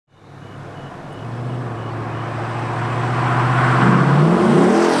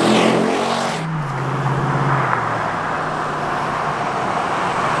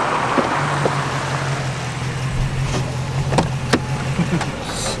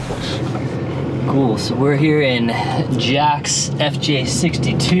Cool, so we're here in Jack's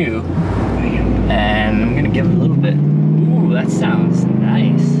FJ62, and I'm gonna give it a little bit. Ooh, that sounds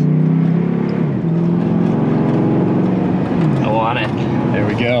nice. I want it. There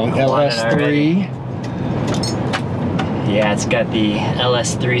we go, LS3. Yeah, it's got the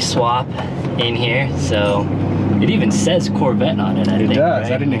LS3 swap in here, so it even says Corvette on it, I think. It does,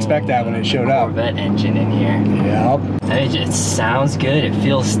 right? I didn't expect that when it showed up. Corvette engine in here. Yep. It sounds good, it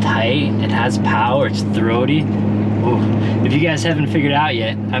feels tight, it has power, it's throaty. Ooh. If you guys haven't figured out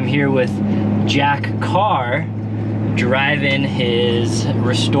yet, I'm here with Jack Carr driving his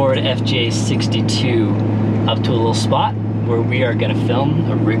restored FJ62 up to a little spot where we are gonna film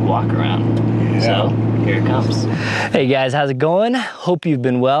a rig walk around. Yeah. So here it comes. Hey guys, how's it going? Hope you've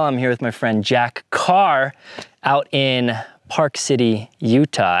been well. I'm here with my friend Jack Carr out in Park City,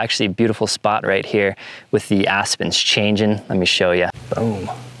 Utah. Actually, a beautiful spot right here with the aspens changing. Let me show you. Boom.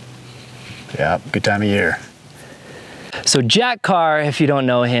 Yeah, good time of year. So Jack Carr, if you don't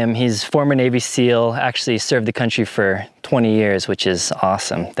know him, he's former Navy SEAL, actually served the country for 20 years, which is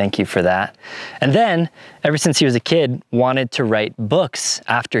awesome. Thank you for that. And then, ever since he was a kid, wanted to write books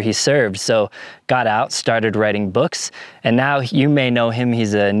after he served. So got out, started writing books, and now you may know him.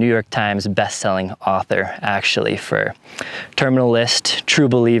 He's a New York Times best-selling author, actually, for Terminal List, True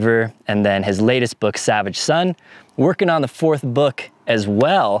Believer, and then his latest book, Savage Son, working on the 4th book as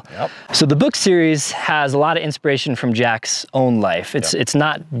well. Yep. So the book series has a lot of inspiration from Jack's own life. It's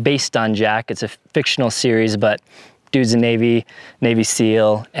not based on Jack, it's a fictional series, but dude's a Navy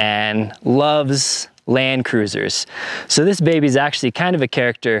SEAL and loves Land Cruisers. So this baby's actually kind of a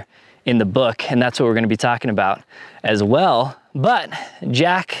character in the book, and that's what we're gonna be talking about as well. But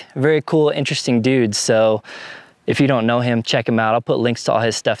Jack, very cool, interesting dude. So if you don't know him, check him out. I'll put links to all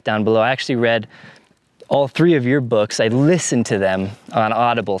his stuff down below. I actually read all 3 of your books. I listened to them on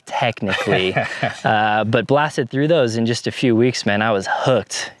Audible, technically, but blasted through those in just a few weeks, man. I was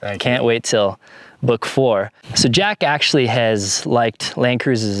hooked. Can't wait till book 4. So Jack actually has liked Land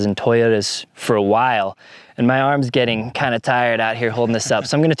Cruisers and Toyotas for a while, and my arm's getting kind of tired out here holding this up.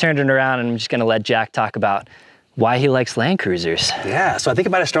 So I'm gonna turn it around and I'm just gonna let Jack talk about why he likes Land Cruisers. Yeah, so I think it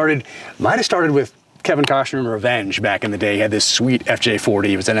might have started with Kevin Costner in Revenge back in the day. He had this sweet FJ40.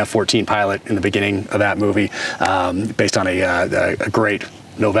 He was an F-14 pilot in the beginning of that movie, based on a great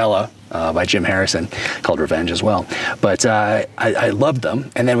novella by Jim Harrison called Revenge as well. But I loved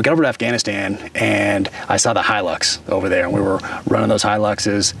them. And then we got over to Afghanistan and I saw the Hilux over there, and we were running those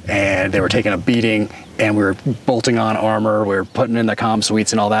Hiluxes and they were taking a beating, and we were bolting on armor, we were putting in the comm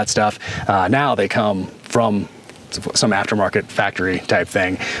suites and all that stuff. Now they come from some aftermarket factory type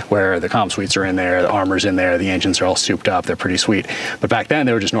thing where the comm suites are in there, the armor's in there, the engines are all souped up, they're pretty sweet. But back then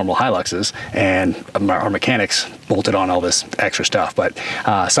they were just normal Hiluxes, and our mechanics bolted on all this extra stuff. But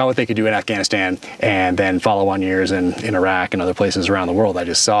saw what they could do in Afghanistan, and then follow-on years in Iraq and other places around the world. I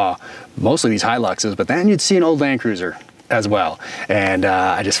just saw mostly these Hiluxes, but then you'd see an old Land Cruiser as well. And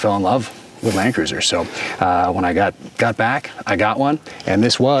I just fell in love with Land Cruisers. So when I got back, I got one, and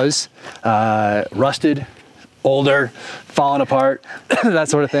this was rusted, older, falling apart, that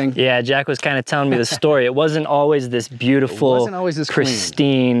sort of thing. Yeah, Jack was kind of telling me the story. It wasn't always this beautiful,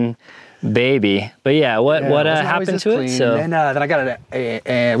 pristine baby. But yeah, what happened to it? So and then I got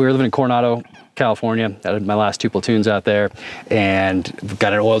we were living in Coronado, California. I had my last 2 platoons out there, and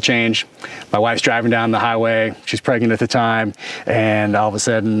got an oil change. My wife's driving down the highway. She's pregnant at the time, and all of a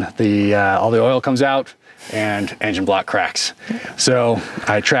sudden all the oil comes out and engine block cracks. So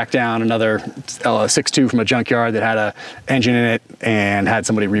I tracked down another LS62 from a junkyard that had a engine in it and had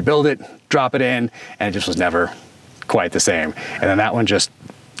somebody rebuild it, drop it in, and it just was never quite the same. And then that one just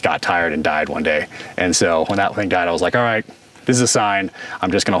got tired and died one day. And so when that thing died, I was like, all right, this is a sign.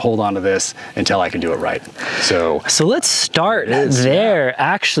 I'm just gonna hold on to this until I can do it right. So let's start there,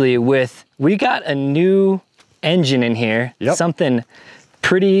 actually, with, we got a new engine in here, something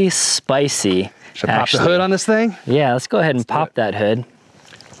pretty spicy. Should I pop the hood on this thing? Yeah, let's go ahead and pop that hood.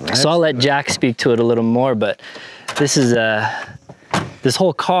 So I'll let Jack speak to it a little more, but this is this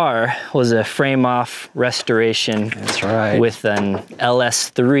whole car was a frame-off restoration. That's right. With an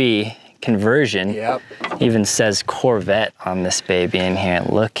LS3 conversion. Yep. Even says Corvette on this baby in here.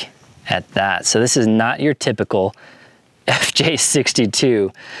 Look at that. So this is not your typical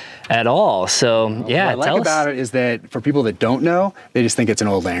FJ62 at all. So yeah, what I like about it is that for people that don't know, they just think it's an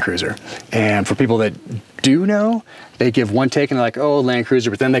old Land Cruiser. And for people that do know, they give one take and they're like, oh, Land Cruiser,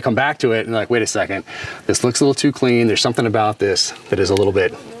 but then they come back to it and they're like, wait a second, this looks a little too clean. There's something about this that is a little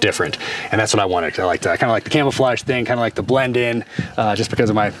bit different. And that's what I wanted. I like to, I kind of like the camouflage thing, kind of like the blend in, just because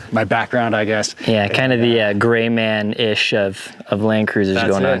of my background, I guess. Yeah, kind of the gray man-ish of Land Cruisers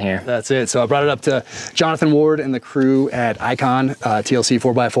going on here. That's it. So I brought it up to Jonathan Ward and the crew at Icon TLC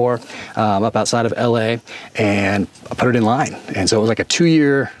 4x4 up outside of LA, and I put it in line. And so it was like a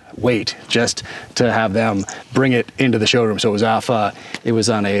 2-year wait just to have them bring it into the showroom. So it was off, it was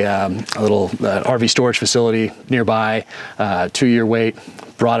on a little RV storage facility nearby, 2-year wait,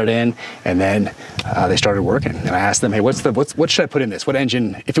 brought it in, and then they started working. And I asked them, hey, what should I put in this? What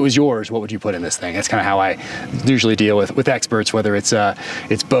engine, if it was yours, what would you put in this thing? That's kind of how I usually deal with experts, whether it's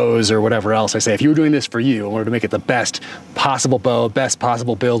bows or whatever else. I say, if you were doing this for you, in order to make it the best possible bow, best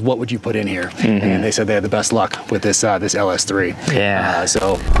possible build, what would you put in here? And they said they had the best luck with this LS3. Yeah.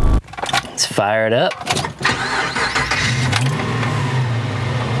 So let's fire it up.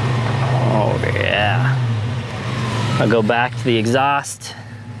 Oh yeah. I'll go back to the exhaust.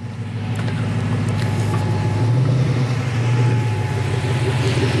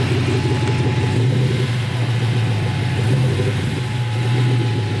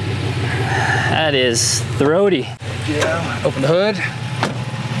 That is throaty. yeah, open the hood.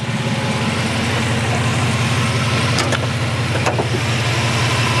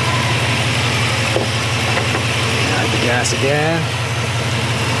 Add the gas again.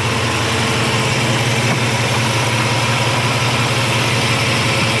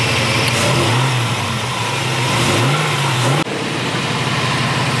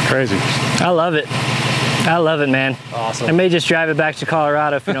 Crazy. I love it. I love it, man. Awesome. I may just drive it back to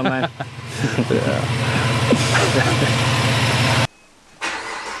Colorado if you don't mind.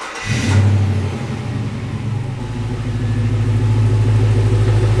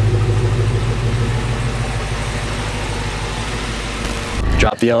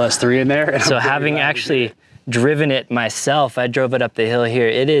 Drop the LS3 in there. So having actually driven it myself, I drove it up the hill here.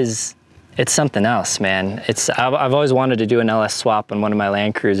 It's something else, man. I've always wanted to do an LS swap on one of my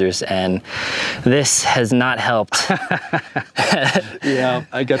Land Cruisers, and this has not helped. Yeah,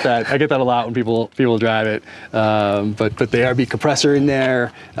 I get that. I get that a lot when people drive it. But the ARB compressor in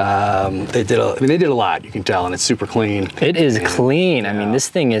there, they did a lot. You can tell, and it's super clean. It is clean. Yeah. I mean, this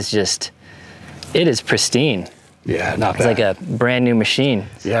thing is just, it is pristine. Yeah, not bad. It's like a brand new machine.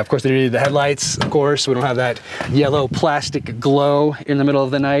 Yeah, of course they needed the headlights. Of course, we don't have that yellow plastic glow in the middle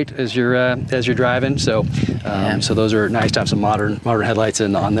of the night as you're driving. So, so those are nice to have some modern headlights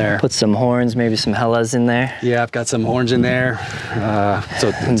on there. Put some horns, maybe some Hellas in there. Yeah, I've got some horns in there.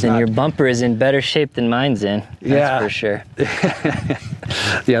 So then your bumper is in better shape than mine's in. That's for sure.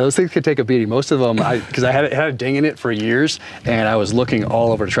 Yeah, those things could take a beating. Most of them, because I had a ding in it for years, and I was looking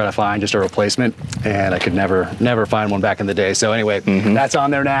all over to try to find just a replacement, and I could never find one back in the day. So anyway, that's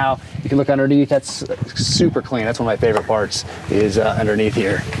on there now. You can look underneath. That's super clean. That's one of my favorite parts is underneath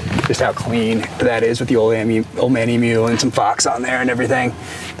here. Just how clean that is with the old man emu and some Fox on there and everything.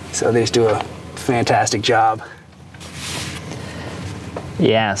 So they just do a fantastic job.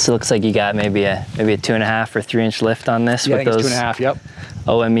 Yeah, so it looks like you got maybe a 2.5 or 3 inch lift on this. Yeah, with I think those it's 2.5. Yep.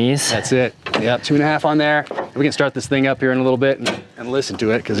 OMEs. That's it. Yep, 2.5 on there. We can start this thing up here in a little bit and listen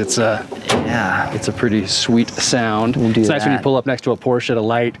to it because it's it's a pretty sweet sound. It's nice when you pull up next to a Porsche at a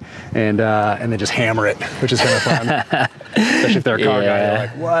light and then just hammer it, which is kind of fun. Especially if they're a car guy, they're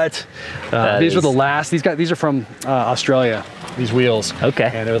like, what? These were the last. These are from Australia. These wheels.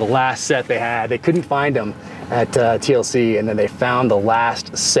 Okay. And they were the last set they had. They couldn't find them at TLC, and then they found the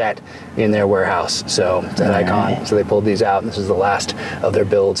last set in their warehouse. So at Icon, so they pulled these out, and this is the last of their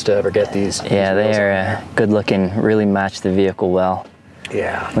builds to ever get these. Yeah, they are good looking. Really match the vehicle well.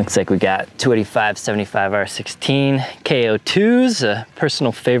 Yeah. Looks like we got 285 75 R16 KO2s, a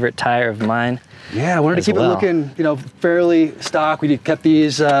personal favorite tire of mine. Yeah, I wanted to keep it looking, fairly stock. We kept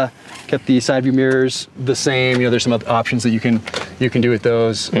these, kept the side view mirrors the same. There's some other options that you can do with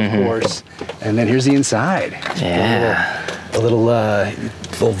those, of course. And then here's the inside. Yeah. A little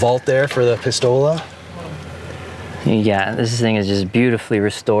vault there for the Pistola. Yeah, this thing is just beautifully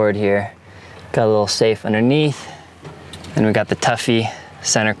restored here. Got a little safe underneath. And we got the Tuffy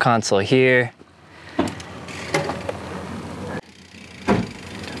center console here.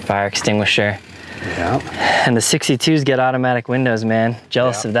 Fire extinguisher. Yeah. And the 62s get automatic windows, man.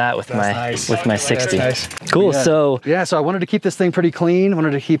 Jealous of that with my 60. That's nice. Cool. Yeah. So I wanted to keep this thing pretty clean.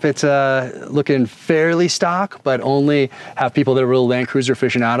 Wanted to keep it looking fairly stock, but only have people that are real Land Cruiser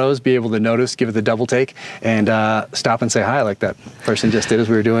aficionados be able to notice, give it the double take, and stop and say hi like that person just did as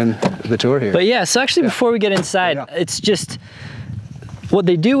we were doing the tour here. But yeah, so actually before we get inside, it's just What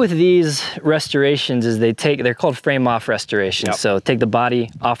they do with these restorations is they're called frame off restorations. Yep. So take the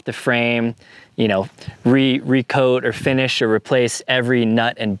body off the frame, you know, recoat or finish or replace every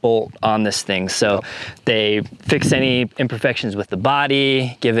nut and bolt on this thing. So Yep. they fix any imperfections with the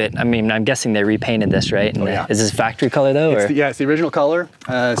body, give it, I mean, I'm guessing they repainted this, right? And yeah. Is this factory color though? Yeah, it's the original color.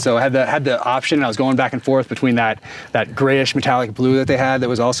 So I had the option. I was going back and forth between that grayish metallic blue that they had that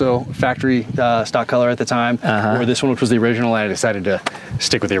was also factory stock color at the time, or this one, which was the original, and I decided to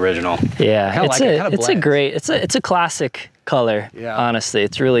stick with the original. Yeah, it's a classic color, yeah. Honestly.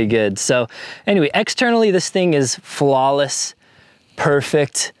 It's really good. So anyway, externally this thing is flawless,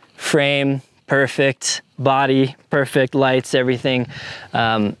 perfect frame, perfect body, perfect lights, everything.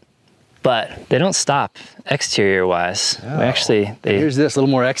 But they don't stop exterior wise. Oh. Here's this little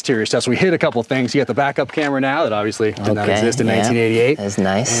more exterior stuff. So we hit a couple things. You got the backup camera now that obviously did not exist in 1988. That's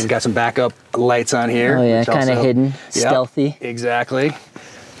nice. And got some backup lights on here. Oh yeah, kind of hidden, stealthy. Exactly,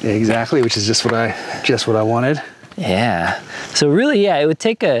 which is just what I wanted. Yeah. So really, yeah, it would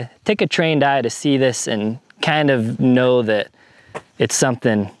take a trained eye to see this and kind of know that it's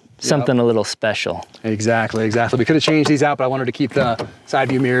something a little special. Exactly. We could have changed these out, but I wanted to keep the side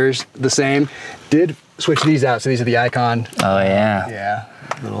view mirrors the same. Did switch these out, so these are the Icon. Oh yeah.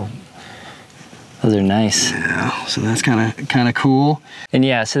 Yeah. Those are nice. Yeah, so that's kind of cool. And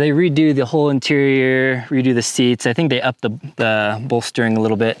yeah, so they redo the whole interior, redo the seats. I think they upped the bolstering a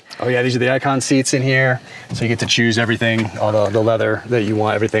little bit. Oh yeah, these are the Icon seats in here. So you get to choose everything, all the leather that you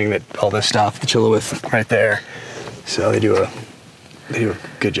want, all this stuff to chill with right there. So they do a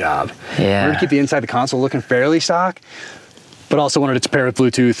good job. Yeah. We're gonna keep the inside of the console looking fairly stock, but also wanted it to pair with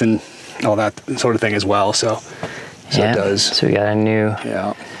Bluetooth and all that sort of thing as well. So yeah, it does. So we got a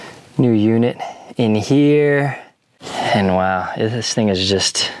new unit in here, and wow, this thing is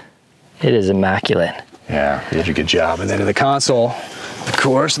it is immaculate. Yeah, you did a good job. And then in the console, of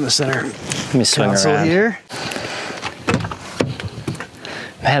course, in the center Let me swing console around here.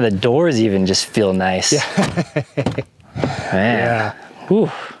 Man, the doors even just feel nice. Yeah. Man. Yeah.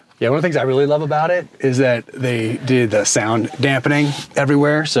 Whew. Yeah, one of the things I really love about it is that they did the sound dampening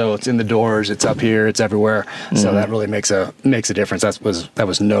everywhere. So it's in the doors, it's up here, it's everywhere. So that really makes a difference. That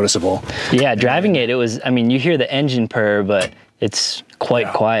was noticeable. Yeah, driving it was, I mean, you hear the engine purr, but it's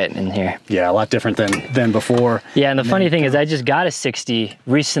quite quiet in here. Yeah, a lot different than before. Yeah, and the funny thing is I just got a 60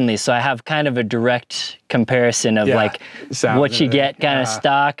 recently, so I have kind of a direct comparison of like what you get kind of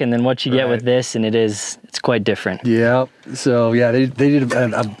stock and then what you get with this, and it's quite different. Yeah, so yeah, they did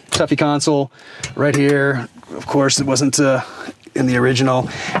a stuffy console right here. Of course, it wasn't in the original.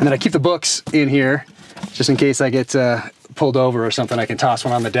 And then I keep the books in here just in case I get pulled over or something. I can toss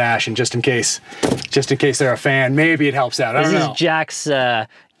one on the dash, and just in case they're a fan, maybe it helps out. I don't know. This is Jack's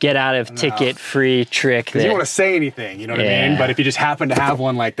get out of ticket free trick. Because you don't want to say anything, you know what I mean? But if you just happen to have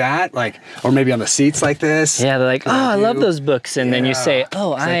one like that, or maybe on the seats like this. Yeah, they're like, oh, I love those books. And then you say,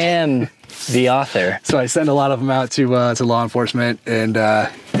 oh, I am the author. So I send a lot of them out to law enforcement and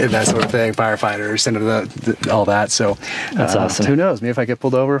that sort of thing, firefighters, send them all that. So that's awesome. Who knows? Maybe if I get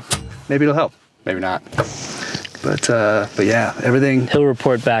pulled over, maybe it'll help. Maybe not. But yeah, everything. He'll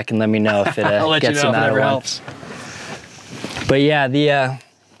report back and let me know if it gets him out of helps. But yeah, the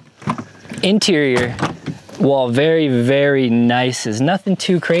interior, while very, very nice, is nothing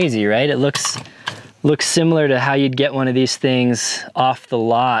too crazy, right? It looks similar to how you'd get one of these things off the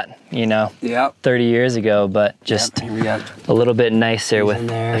lot, 30 years ago, but just a little bit nicer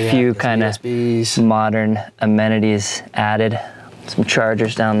with a few kind of modern amenities added. Some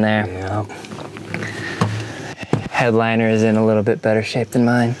chargers down there. Yeah. Headliner is in a little bit better shape than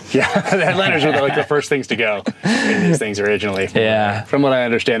mine. Yeah, the headliners were like the first things to go in these things originally. From what I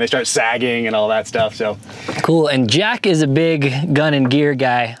understand, they start sagging and all that stuff. So cool. And Jack is a big gun and gear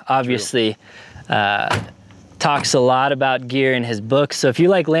guy, obviously. Talks a lot about gear in his books. So if you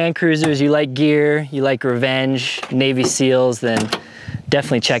like Land Cruisers, you like gear, you like revenge, Navy SEALs, then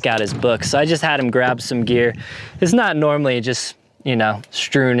definitely check out his books. So I just had him grab some gear. It's not normally just,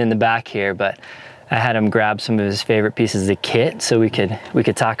 strewn in the back here, but I had him grab some of his favorite pieces of kit so we could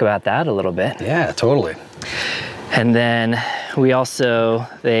talk about that a little bit. Yeah, totally. And then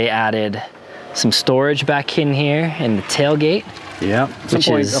they added some storage back in here in the tailgate. Yeah, at some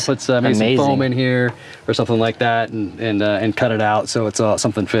point I'll put maybe some foam in here or something like that, and cut it out so it's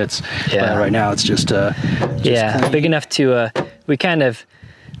something fits. Yeah. Right now it's just big enough to we kind of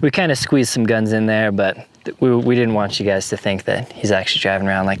squeezed some guns in there, but we didn't want you guys to think that he's actually driving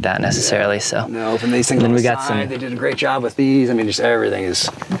around like that necessarily. So no, from these things on the side, they did a great job with these. I mean, just everything it's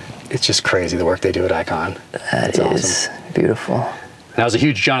just crazy the work they do at Icon. That is awesome. Beautiful. And I was a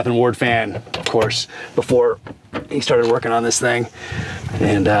huge Jonathan Ward fan, of course, before he started working on this thing.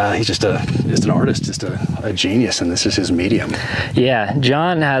 And he's just an artist, just a genius, and this is his medium. Yeah,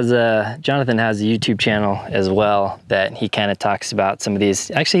 Jonathan has a YouTube channel as well that he kind of talks about some of these.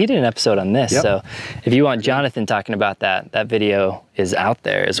 Actually, he did an episode on this, so if you want Jonathan talking about that, that video is out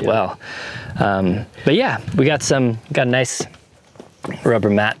there as well. But yeah, we got a nice rubber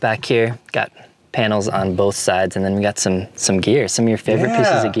mat back here. Got panels on both sides, and then we got some gear, some of your favorite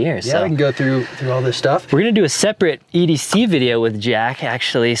pieces of gear. Yeah, we can go through all this stuff. We're gonna do a separate EDC video with Jack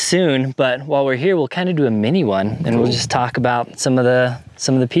actually soon, but while we're here, we'll kind of do a mini one, and we'll just talk about some of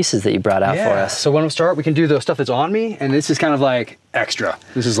the pieces that you brought out for us. So when we start, we can do the stuff that's on me, and this is kind of like extra.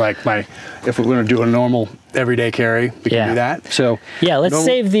 This is like if we're gonna do a normal everyday carry, we can do that. So yeah, let's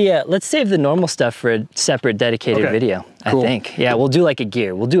save the normal stuff for a separate dedicated video. I think. Yeah, we'll do like a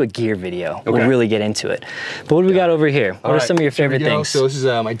gear. We'll do a gear video. We'll really get into it. But what do we got over here? What are some of your favorite things? So this is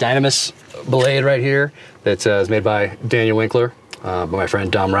my Dynamis blade right here that is made by Daniel Winkler, by my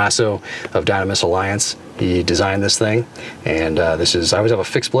friend Dom Rasso of Dynamis Alliance. He designed this thing, and I always have a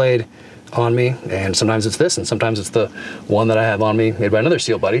fixed blade on me, and sometimes it's this, and sometimes it's the one that I have on me made by another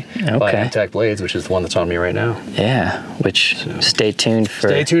Seal Buddy, by Intact Blades, which is the one that's on me right now. Yeah, which stay tuned for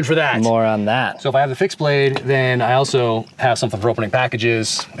that. More on that. So if I have the fixed blade, then I also have something for opening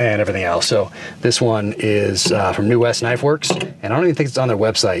packages and everything else. So this one is from New West Knife Works, and I don't even think it's on their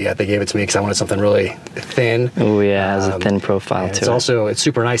website yet. They gave it to me because I wanted something really thin. Oh yeah, it has a thin profile to it. It's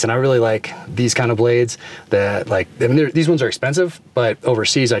super nice, and I really like these kind of blades that these ones are expensive, but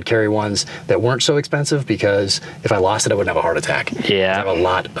overseas I'd carry ones that weren't so expensive because if I lost it, I wouldn't have a heart attack. Yeah. I have a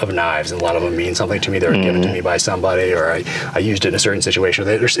lot of knives, and a lot of them mean something to me. They were given to me by somebody, or I used it in a certain situation.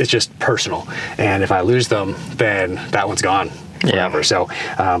 It's just personal. And if I lose them, then that one's gone forever. So,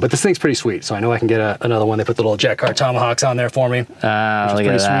 but this thing's pretty sweet. So I know I can get another one. They put the little Jack Carr tomahawks on there for me. Look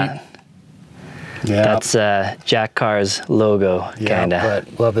at that. Sweet. Yeah, that's Jack Carr's logo, kinda. Yeah,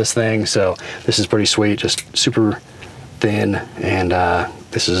 but love this thing. So this is pretty sweet, just super thin, and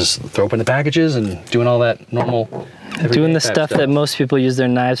this is throw open the packages and doing all that normal. Doing the stuff that most people use their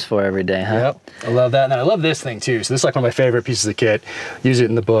knives for every day, huh? Yep, I love that. And then I love this thing too. So this is like one of my favorite pieces of kit. Use it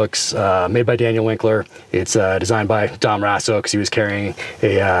in the books, made by Daniel Winkler. It's designed by Dom Rasso because he was carrying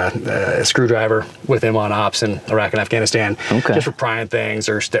a screwdriver with him on ops in Iraq and Afghanistan, just for prying things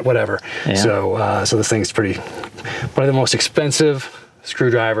or whatever. Yeah. So this thing's one of the most expensive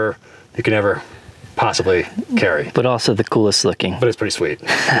screwdriver you can ever possibly carry. But also the coolest looking. But it's pretty sweet.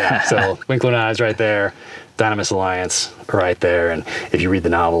 Yeah, so Winkler knives right there, Dynamis Alliance right there, and if you read the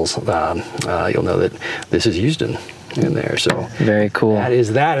novels, you'll know that this is used in there. So very cool. That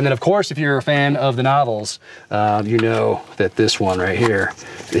is that. And then of course, if you're a fan of the novels, you know that this one right here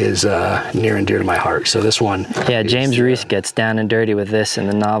is near and dear to my heart. So this one, James Reece gets down and dirty with this in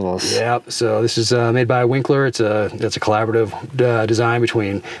the novels. Yep. So this is made by Winkler. It's a collaborative design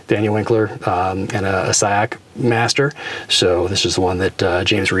between Daniel Winkler and a SIAC master. So this is the one that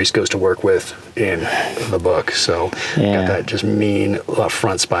James Reece goes to work with in the book. So got that just mean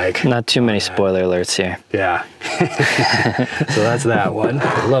front spike. Not too many spoiler alerts here. Yeah. So that's that one.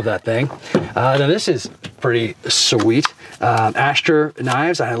 I love that thing. Now this is pretty sweet. Astra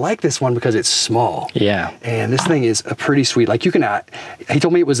knives. I like this one because it's small. Yeah. And this thing is a pretty sweet. Like you can. He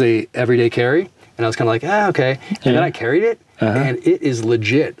told me it was a everyday carry, and I was kind of like, okay. And then I carried it, and it is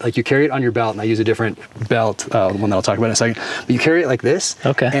legit. Like you carry it on your belt, and I use a different belt, one that I'll talk about in a second. But you carry it like this,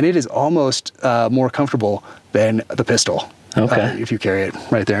 and it is almost more comfortable than the pistol. If you carry it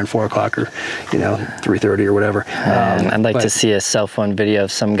right there in 4 o'clock or 3:30 or whatever. I'd like to see a cell phone video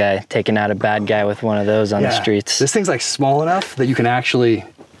of some guy taking out a bad guy with one of those on the streets. This thing's like small enough that you can actually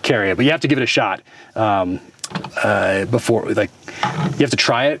carry it, but you have to give it a shot before, like, you have to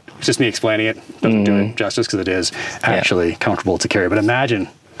try it. It's just me explaining it. Doesn't do it justice because it is actually comfortable to carry. But imagine,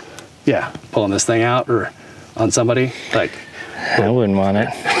 pulling this thing out or on somebody, like. I wouldn't want it.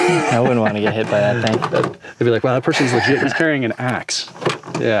 I wouldn't want to get hit by that thing. They'd be like, wow, that person's legit. He's carrying an axe.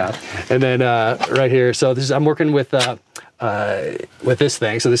 Yeah. And then right here, so I'm working with this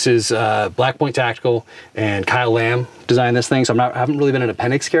thing. So this is Black Point Tactical, and Kyle Lamb designed this thing. So I haven't really been an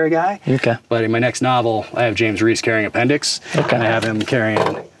appendix carry guy. But in my next novel, I have James Reece carrying appendix. And I have him carrying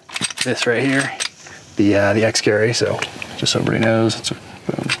this right here, the X carry. So just so everybody knows,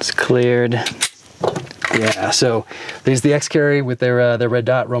 it's cleared. Yeah, so there's the X carry with their red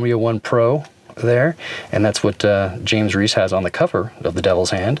dot Romeo 1 Pro there, and that's what James Reece has on the cover of The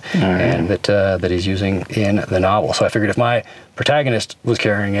Devil's Hand, and that he's using in the novel. So I figured if my protagonist was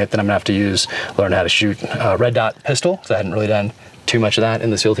carrying it, then I'm gonna have to learn how to shoot red dot pistol, because I hadn't really done too much of that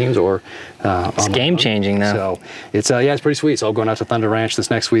in the SEAL teams or it's game changing though. So it's yeah, it's pretty sweet. So I'm going out to Thunder Ranch this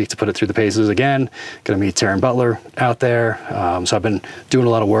next week to put it through the paces again. Gonna meet Taryn Butler out there. So I've been doing a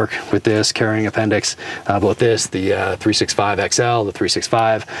lot of work with this carrying appendix, both this, the 365 XL, the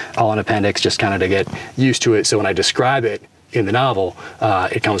 365 all in appendix, just kind of to get used to it. So when I describe it in the novel,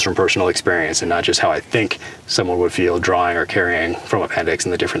 it comes from personal experience and not just how I think someone would feel drawing or carrying from appendix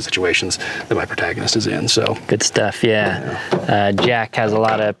in the different situations that my protagonist is in. So good stuff. Yeah. Jack has a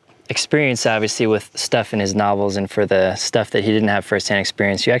lot of experience obviously with stuff in his novels, and for the stuff that he didn't have firsthand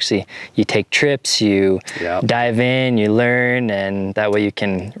experience, you take trips, you dive in, you learn, and that way you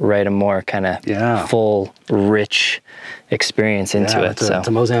can write a more kind of full, rich experience into it.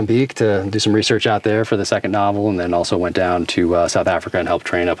 To Mozambique to do some research out there for the second novel, and then also went down to South Africa and helped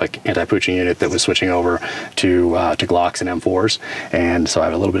train up an anti-poaching unit that was switching over to Glocks and M4s, and so I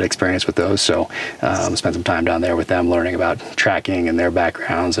have a little bit of experience with those. So spent some time down there with them, learning about tracking and their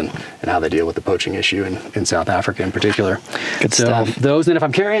backgrounds and how they deal with the poaching issue in South Africa in particular. Good stuff. Those, and if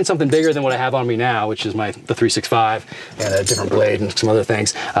I'm carrying something bigger than what I have on me now, which is the 365 and a different blade and some other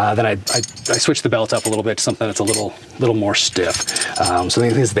things, then I switch the belt up a little bit to something that's a little more stiff. So I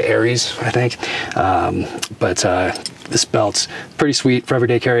think this is the Aries, I think. This belt's pretty sweet for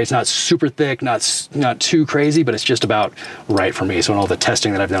everyday carry. It's not super thick, not too crazy, but it's just about right for me. So in all the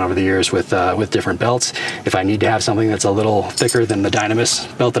testing that I've done over the years with different belts, if I need to have something that's a little thicker than the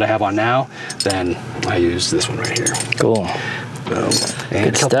Dynamis belt that I have on now, then I use this one right here. Cool.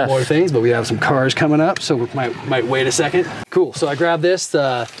 And a couple more things, but we have some cars coming up, so we might wait a second. Cool. So I grabbed this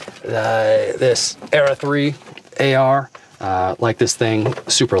this Era 3 AR. Like this thing,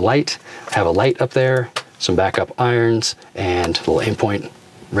 super light. Have a light up there, some backup irons, and a little aim point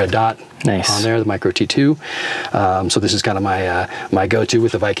red dot on there, the Micro T2. So this is kind of my go-to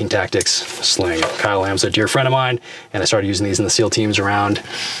with the Viking Tactics sling. Kyle Lamb's a dear friend of mine, and I started using these in the SEAL teams around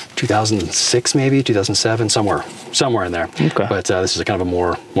 2006, maybe 2007, somewhere in there. Okay. But this is a kind of a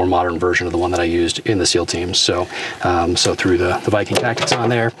more modern version of the one that I used in the SEAL teams. So so through the Viking Tactics on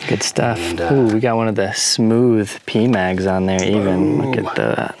there. Good stuff. And, ooh, we got one of the smooth P-mags on there even. Look at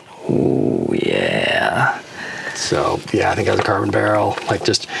that. Ooh, yeah. So yeah, I think it has a carbon barrel, like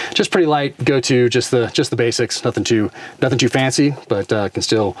just pretty light. Go to just the basics, nothing too fancy, but can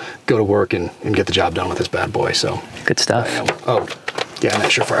still go to work and get the job done with this bad boy. So good stuff. Oh yeah, and that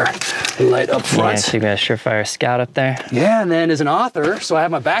Surefire light up front. Yeah, so you got a Surefire Scout up there. Yeah, and then as an author, so I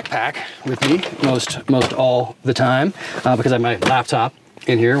have my backpack with me most all the time because I have my laptop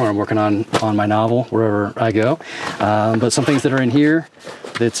in here when I'm working on my novel wherever I go. But some things that are in here,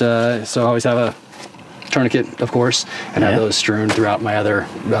 that's so I always have a tourniquet, of course, and have those strewn throughout my other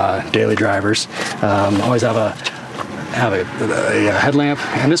daily drivers. Always have a headlamp,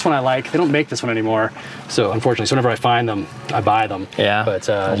 and this one I like. They don't make this one anymore, so unfortunately, so whenever I find them, I buy them. Yeah. But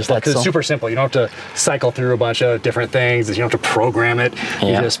just like, because it's super simple. You don't have to cycle through a bunch of different things. You don't have to program it.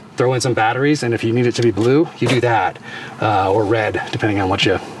 You just throw in some batteries, and if you need it to be blue, you do that, or red, depending on what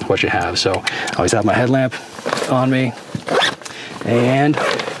you have. So I always have my headlamp on me, and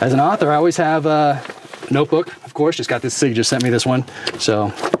as an author, I always have a notebook, of course. Just got this. Sig just sent me this one,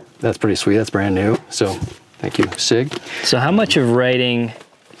 so that's pretty sweet. That's brand new. So thank you, Sig. So how much of writing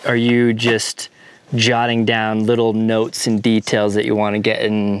are you just jotting down little notes and details that you want to get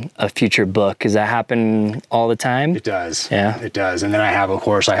in a future book? Does that happen all the time? It does. Yeah. It does. And then I have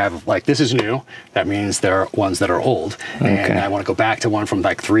like, this is new. That means there are ones that are old. And I want to go back to one from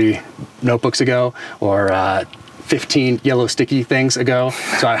like 3 notebooks ago, or 15 yellow sticky things ago.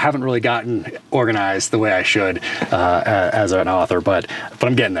 So I haven't really gotten organized the way I should as an author, but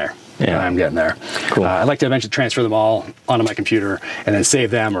I'm getting there. Yeah, I'm getting there. Cool. I'd like to eventually transfer them all onto my computer and then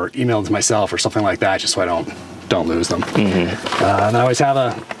save them or email them to myself or something like that, just so I don't lose them. And I always have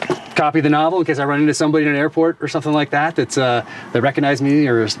a copy of the novel in case I run into somebody in an airport or something like that that recognize me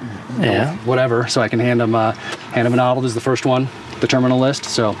or whatever, so I can hand them a novel. This is the first one, the terminal list.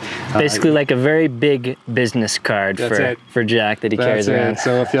 So basically like a very big business card for Jack that he carries around.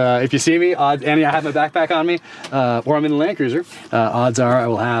 So if you see me, and I have my backpack on me, or I'm in the Land Cruiser, odds are I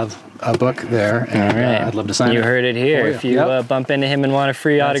will have a book there, and I'd love to sign it. You heard it here. If you bump into him and want a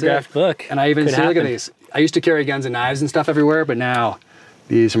free autographed book. And I even see, look at these. I used to carry guns and knives and stuff everywhere, but now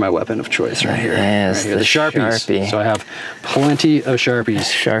these are my weapon of choice right here. Yes, the Sharpies. So I have plenty of Sharpies.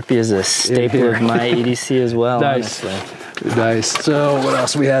 Sharpie is a staple of my EDC as well. Nice. Honestly. Nice. So what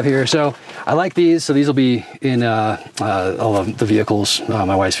else do we have here? So I like these. So these will be in all of the vehicles,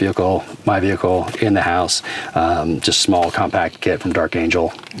 my wife's vehicle, my vehicle, in the house. Just small compact kit from Dark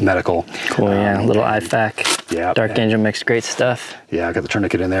Angel Medical. Cool, yeah, little IFAC. Yeah. Dark Angel makes great stuff. Yeah, I got the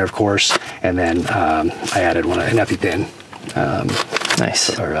tourniquet in there, of course. And then I added an EpiPen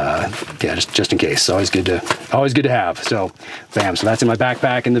Nice. Or yeah, just in case. Always good to have. So, bam. So that's in my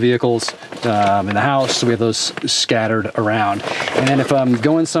backpack in the vehicles, in the house. So we have those scattered around. And then if I'm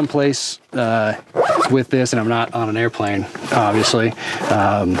going someplace with this, and I'm not on an airplane, obviously,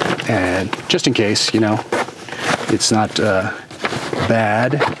 and just in case, you know, it's not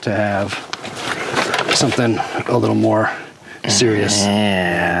bad to have something a little more serious.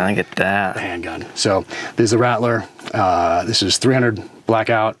 Yeah, look at that. Handgun. So this is a Rattler. This is 300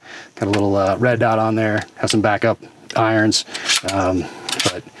 blackout. Got a little red dot on there. Have some backup irons.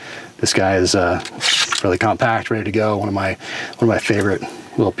 But this guy is really compact, ready to go. One of my favorite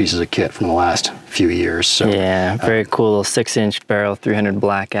little pieces of kit from the last few years. So yeah, very cool. 6-inch barrel, 300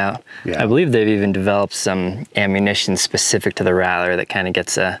 blackout. Yeah. I believe they've even developed some ammunition specific to the Rattler that kind of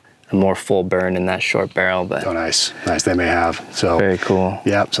gets a more full burn in that short barrel. But oh, nice. They may have. So very cool.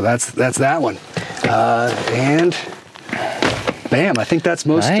 Yeah. So that's that one. And bam, I think that's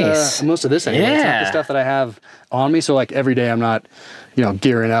most of this anyway. Yeah. It's not the stuff that I have on me. So like every day I'm not, you know,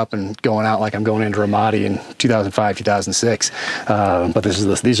 gearing up and going out like I'm going into Ramadi in 2005, 2006. But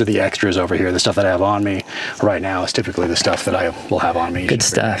these are the extras over here. The stuff that I have on me right now is typically the stuff that I will have on me. Good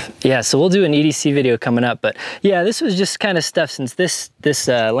stuff. Yeah, so we'll do an EDC video coming up. But yeah, this was just kind of stuff since this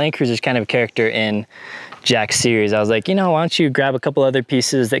Land Cruiser is kind of a character in Jack's series. I was like, you know, why don't you grab a couple other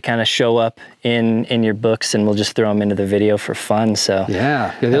pieces that kind of show up in your books, and we'll just throw them into the video for fun. So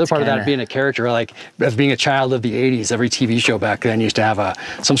yeah, the other part of that being a character, like as being a child of the 80s, every TV show back then used to have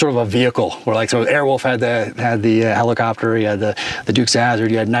some sort of a vehicle where, like, so Airwolf had the helicopter, you had the Dukes of Hazzard,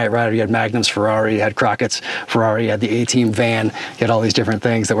 you had Knight Rider, you had Magnum's Ferrari, you had Crockett's Ferrari, you had the A-Team van, you had all these different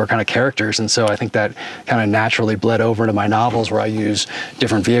things that were kind of characters. And so I think that kind of naturally bled over into my novels, where I use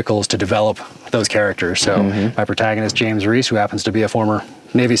different vehicles to develop those characters. So my protagonist, James Reece, who happens to be a former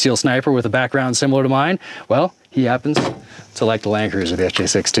Navy SEAL sniper with a background similar to mine, well, he happens to like the Land Cruiser, the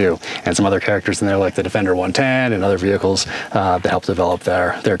FJ62, and some other characters in there like the Defender 110 and other vehicles that help develop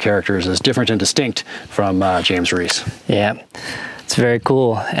their characters as different and distinct from James Reece. Yeah, it's very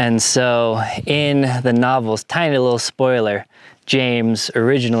cool. And so in the novels, tiny little spoiler, James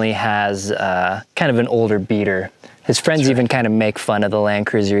originally has kind of an older beater. His friends even kind of make fun of the Land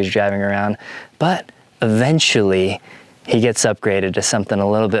Cruiser he's driving around, but eventually he gets upgraded to something a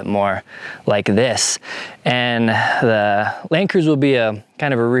little bit more like this. And the Land Cruiser will be a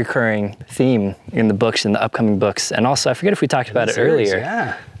kind of a recurring theme in the books, in the upcoming books. And also, I forget if we talked about it earlier,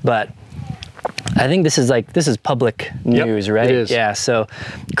 yeah. But I think this is public news, right? It is. Yeah, so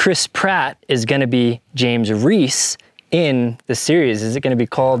Chris Pratt is gonna be James Reece in the series. Is it going to be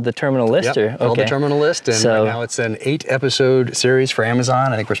called The Terminal List? Yep, called The Terminal List, and right now it's an 8-episode series for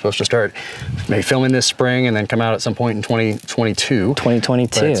Amazon. I think we're supposed to start maybe filming this spring and then come out at some point in 2022.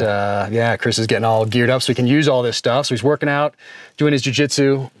 2022. But yeah, Chris is getting all geared up so he can use all this stuff. So he's working out, doing his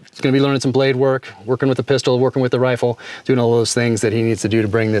jiu-jitsu. He's going to be learning some blade work, working with the pistol, working with the rifle, doing all those things that he needs to do to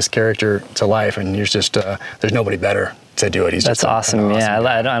bring this character to life. And he's just, there's nobody better to do it. That's awesome. Yeah,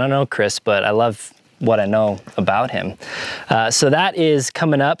 I don't know Chris, but I love what I know about him. So that is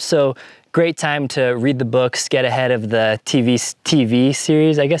coming up. So great time to read the books, get ahead of the TV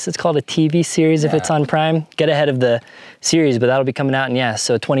series. I guess it's called a TV series if it's on Prime. Get ahead of the series, but that'll be coming out in,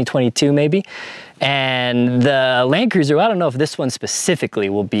 so 2022 maybe. And the Land Cruiser, I don't know if this one specifically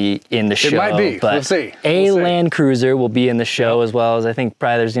will be in the show. It might be, but we'll see. Land Cruiser will be in the show, as well as I think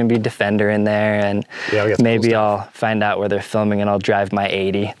probably there's gonna be Defender in there, and maybe I'll find out where they're filming and I'll drive my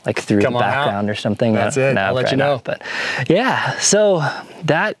 80 like through the background or something. That's it, no, I'll let you know. But yeah, so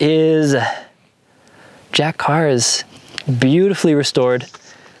that is Jack Carr's beautifully restored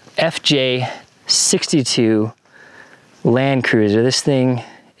FJ62 Land Cruiser. This thing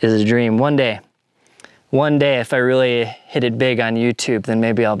is a dream. One day, if I really hit it big on YouTube, then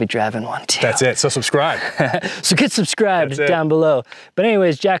maybe I'll be driving one too. That's it, so subscribe. So get subscribed down below. But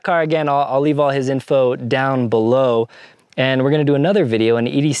anyways, Jack Carr, again, I'll leave all his info down below. And we're gonna do another video, an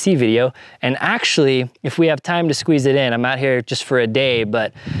EDC video. And actually, if we have time to squeeze it in, I'm out here just for a day,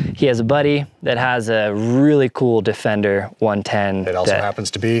 but he has a buddy that has a really cool Defender 110. It also happens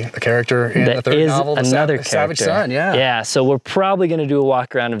to be a character in the third novel, The Savage Son, Yeah, so we're probably gonna do a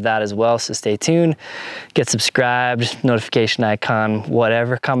walk around of that as well, so stay tuned. Get subscribed, notification icon,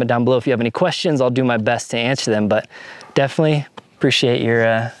 whatever. Comment down below if you have any questions. I'll do my best to answer them, but definitely appreciate your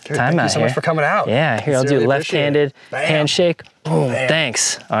time out here. Thank you so much for coming out. Yeah, here, I'll do a left-handed handshake. Boom,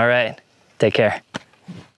 thanks. All right, take care.